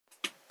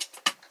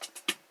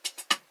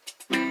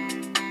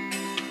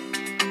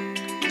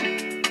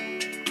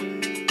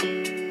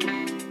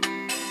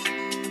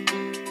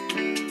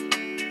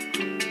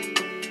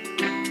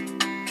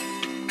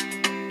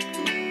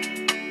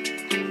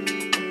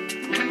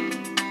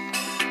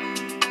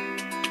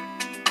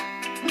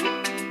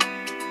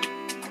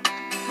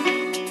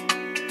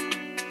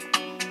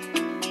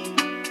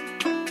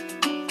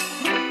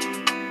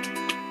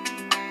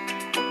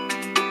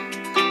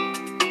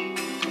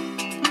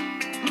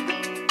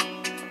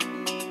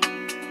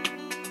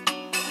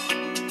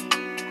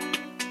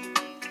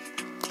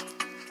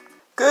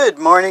Good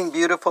morning,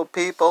 beautiful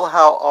people.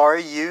 How are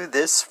you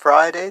this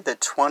Friday, the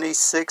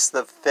 26th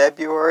of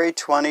February,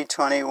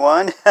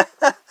 2021?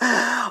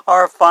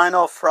 Our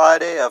final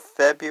Friday of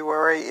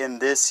February in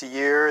this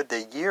year,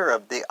 the year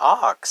of the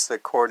ox,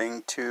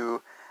 according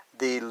to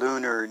the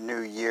Lunar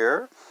New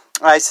Year.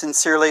 I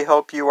sincerely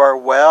hope you are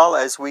well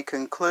as we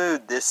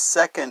conclude this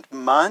second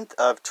month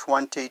of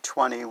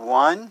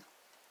 2021.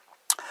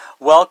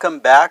 Welcome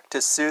back to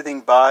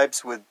Soothing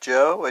Vibes with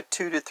Joe, a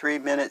 2 to 3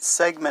 minute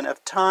segment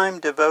of time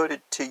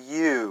devoted to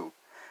you.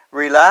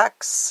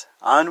 Relax,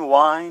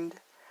 unwind,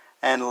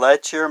 and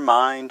let your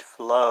mind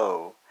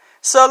flow.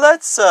 So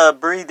let's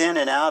breathe in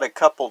and out a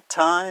couple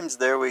times.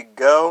 There we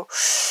go.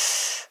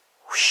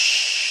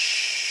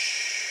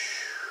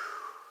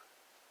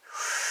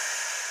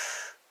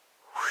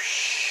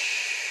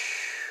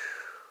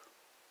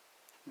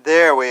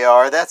 There we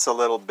are. That's a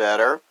little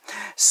better.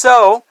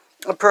 So,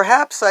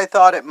 perhaps I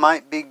thought it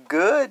might be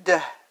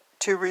good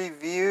to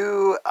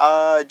review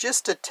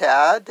just a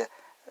tad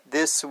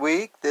this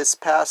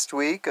past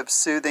week of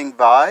Soothing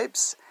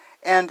Vibes,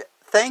 and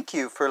thank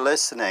you for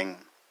listening.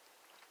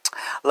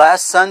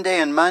 Last Sunday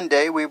and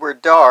Monday we were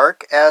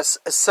dark, as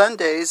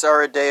Sundays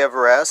are a day of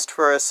rest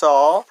for us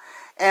all,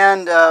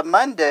 and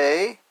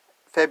Monday,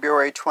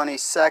 February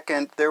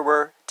 22nd, there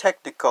were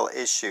technical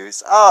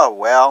issues. Oh,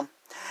 well.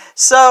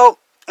 So,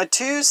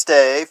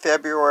 Tuesday,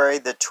 February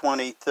the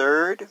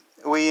 23rd,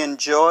 we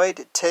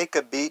enjoyed Take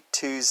a Beat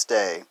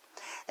Tuesday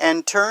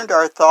and turned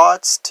our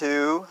thoughts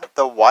to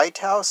the White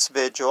House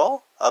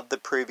vigil of the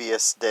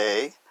previous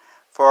day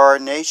for our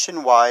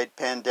nationwide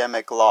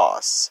pandemic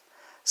loss.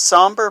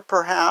 Somber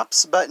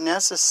perhaps, but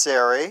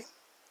necessary.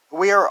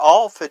 We are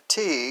all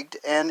fatigued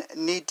and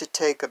need to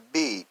take a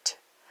beat,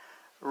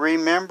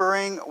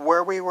 remembering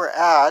where we were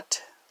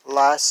at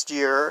last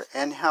year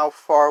and how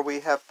far we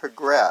have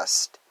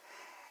progressed.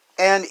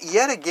 And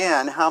yet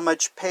again, how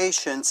much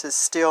patience is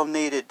still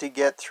needed to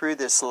get through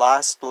this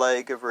last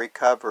leg of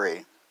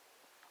recovery.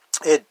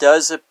 It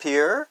does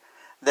appear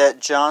that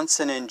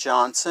Johnson &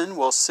 Johnson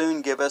will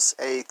soon give us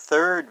a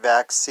third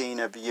vaccine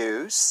of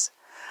use.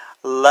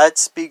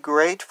 Let's be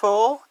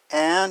grateful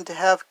and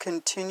have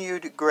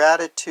continued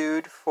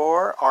gratitude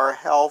for our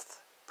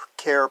health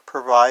care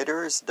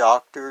providers,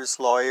 doctors,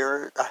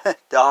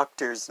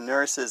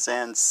 nurses,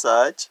 and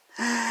such.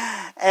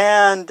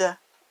 And,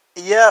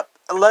 yep,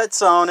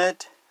 let's own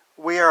it.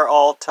 We are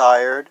all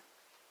tired.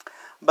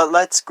 But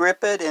let's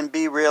grip it and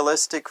be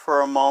realistic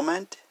for a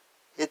moment.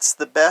 It's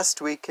the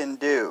best we can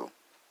do.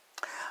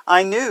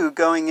 I knew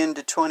going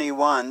into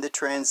 21 the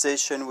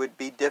transition would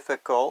be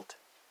difficult,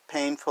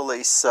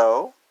 painfully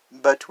so,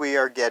 but we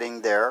are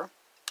getting there.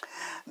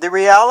 The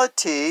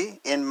reality,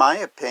 in my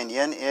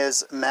opinion,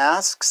 is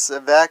masks,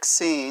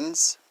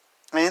 vaccines,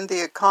 and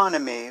the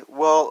economy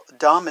will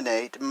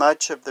dominate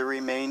much of the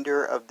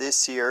remainder of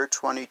this year,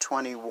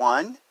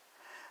 2021.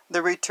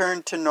 The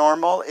return to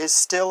normal is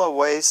still a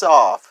ways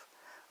off,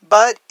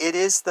 but it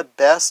is the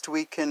best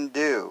we can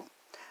do.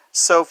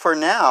 So for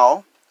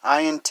now,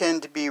 I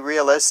intend to be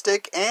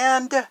realistic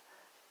and,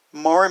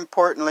 more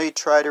importantly,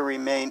 try to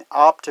remain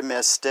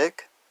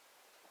optimistic.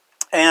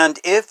 And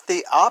if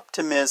the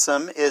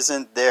optimism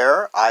isn't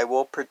there, I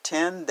will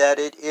pretend that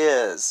it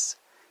is.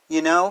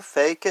 You know,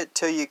 fake it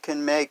till you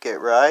can make it,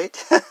 right?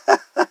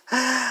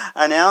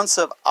 An ounce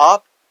of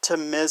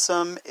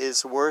optimism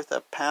is worth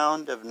a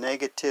pound of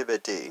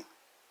negativity.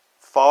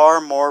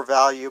 Far more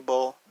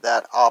valuable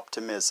that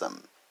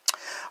optimism.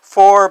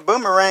 For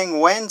Boomerang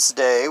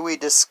Wednesday, we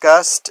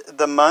discussed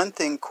the month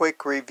in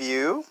quick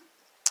review.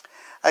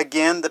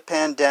 Again, the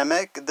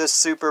pandemic, the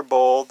Super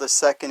Bowl, the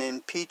second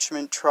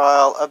impeachment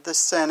trial of the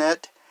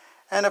Senate,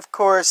 and of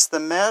course the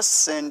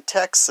mess in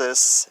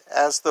Texas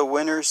as the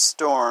winter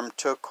storm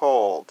took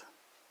hold.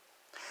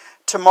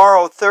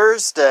 Tomorrow,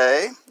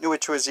 Thursday,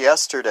 which was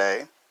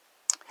yesterday,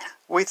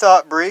 we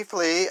thought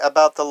briefly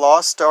about the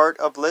lost art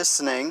of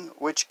listening,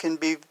 which can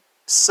be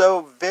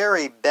so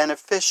very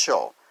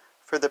beneficial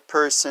for the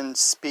person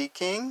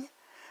speaking.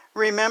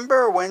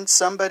 Remember, when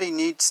somebody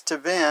needs to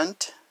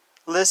vent,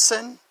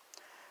 listen,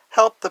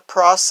 help the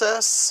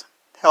process,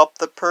 help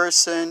the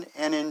person,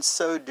 and in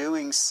so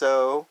doing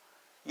so,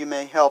 you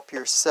may help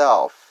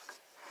yourself.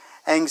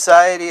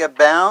 Anxiety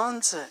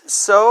abounds,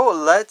 so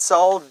let's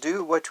all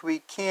do what we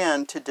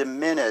can to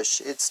diminish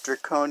its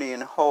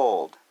draconian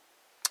hold.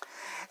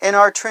 In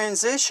our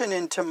transition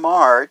into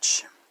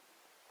March,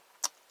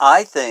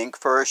 I think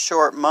for a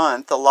short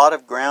month, a lot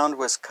of ground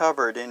was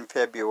covered in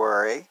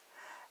February,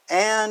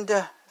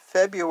 and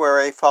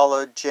February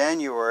followed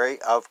January,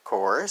 of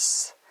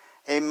course,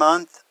 a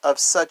month of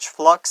such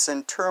flux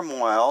and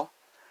turmoil,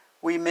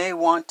 we may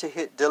want to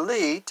hit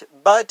delete,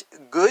 but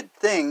good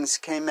things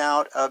came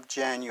out of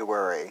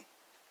January.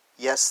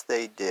 Yes,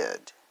 they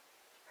did.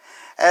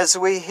 As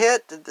we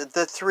hit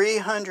the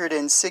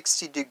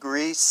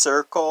 360-degree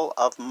circle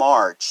of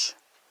March,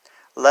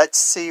 let's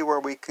see where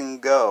we can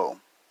go.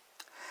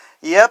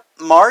 Yep,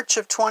 March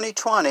of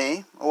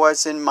 2020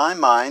 was, in my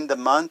mind, the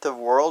month of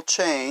world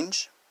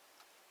change,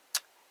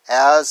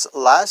 as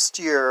last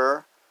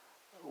year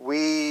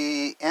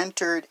we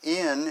entered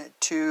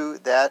into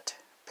that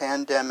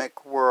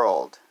pandemic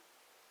world.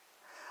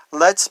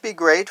 Let's be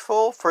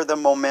grateful for the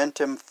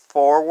momentum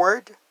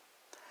forward.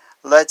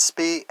 Let's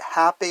be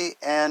happy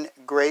and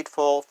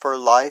grateful for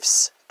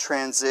life's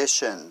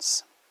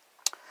transitions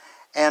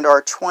and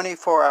our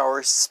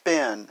 24-hour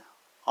spin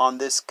on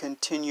this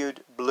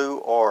continued blue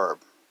orb.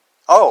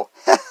 Oh,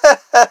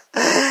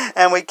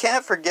 and we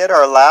can't forget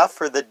our laugh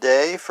for the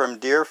day from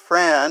dear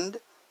friend.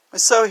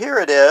 So here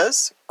it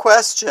is.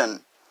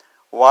 Question: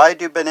 why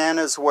do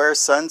bananas wear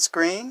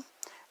sunscreen?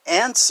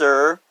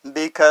 Answer: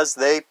 because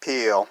they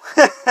peel.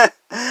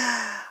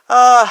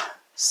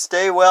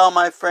 Stay well,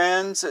 my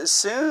friends.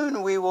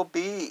 Soon we will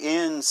be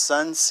in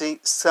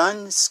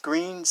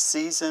sunscreen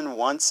season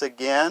once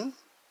again.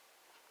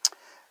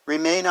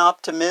 Remain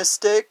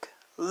optimistic,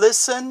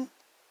 listen,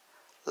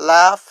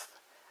 laugh,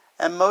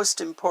 and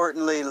most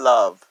importantly,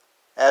 love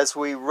as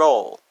we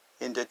roll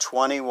into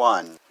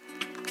 21.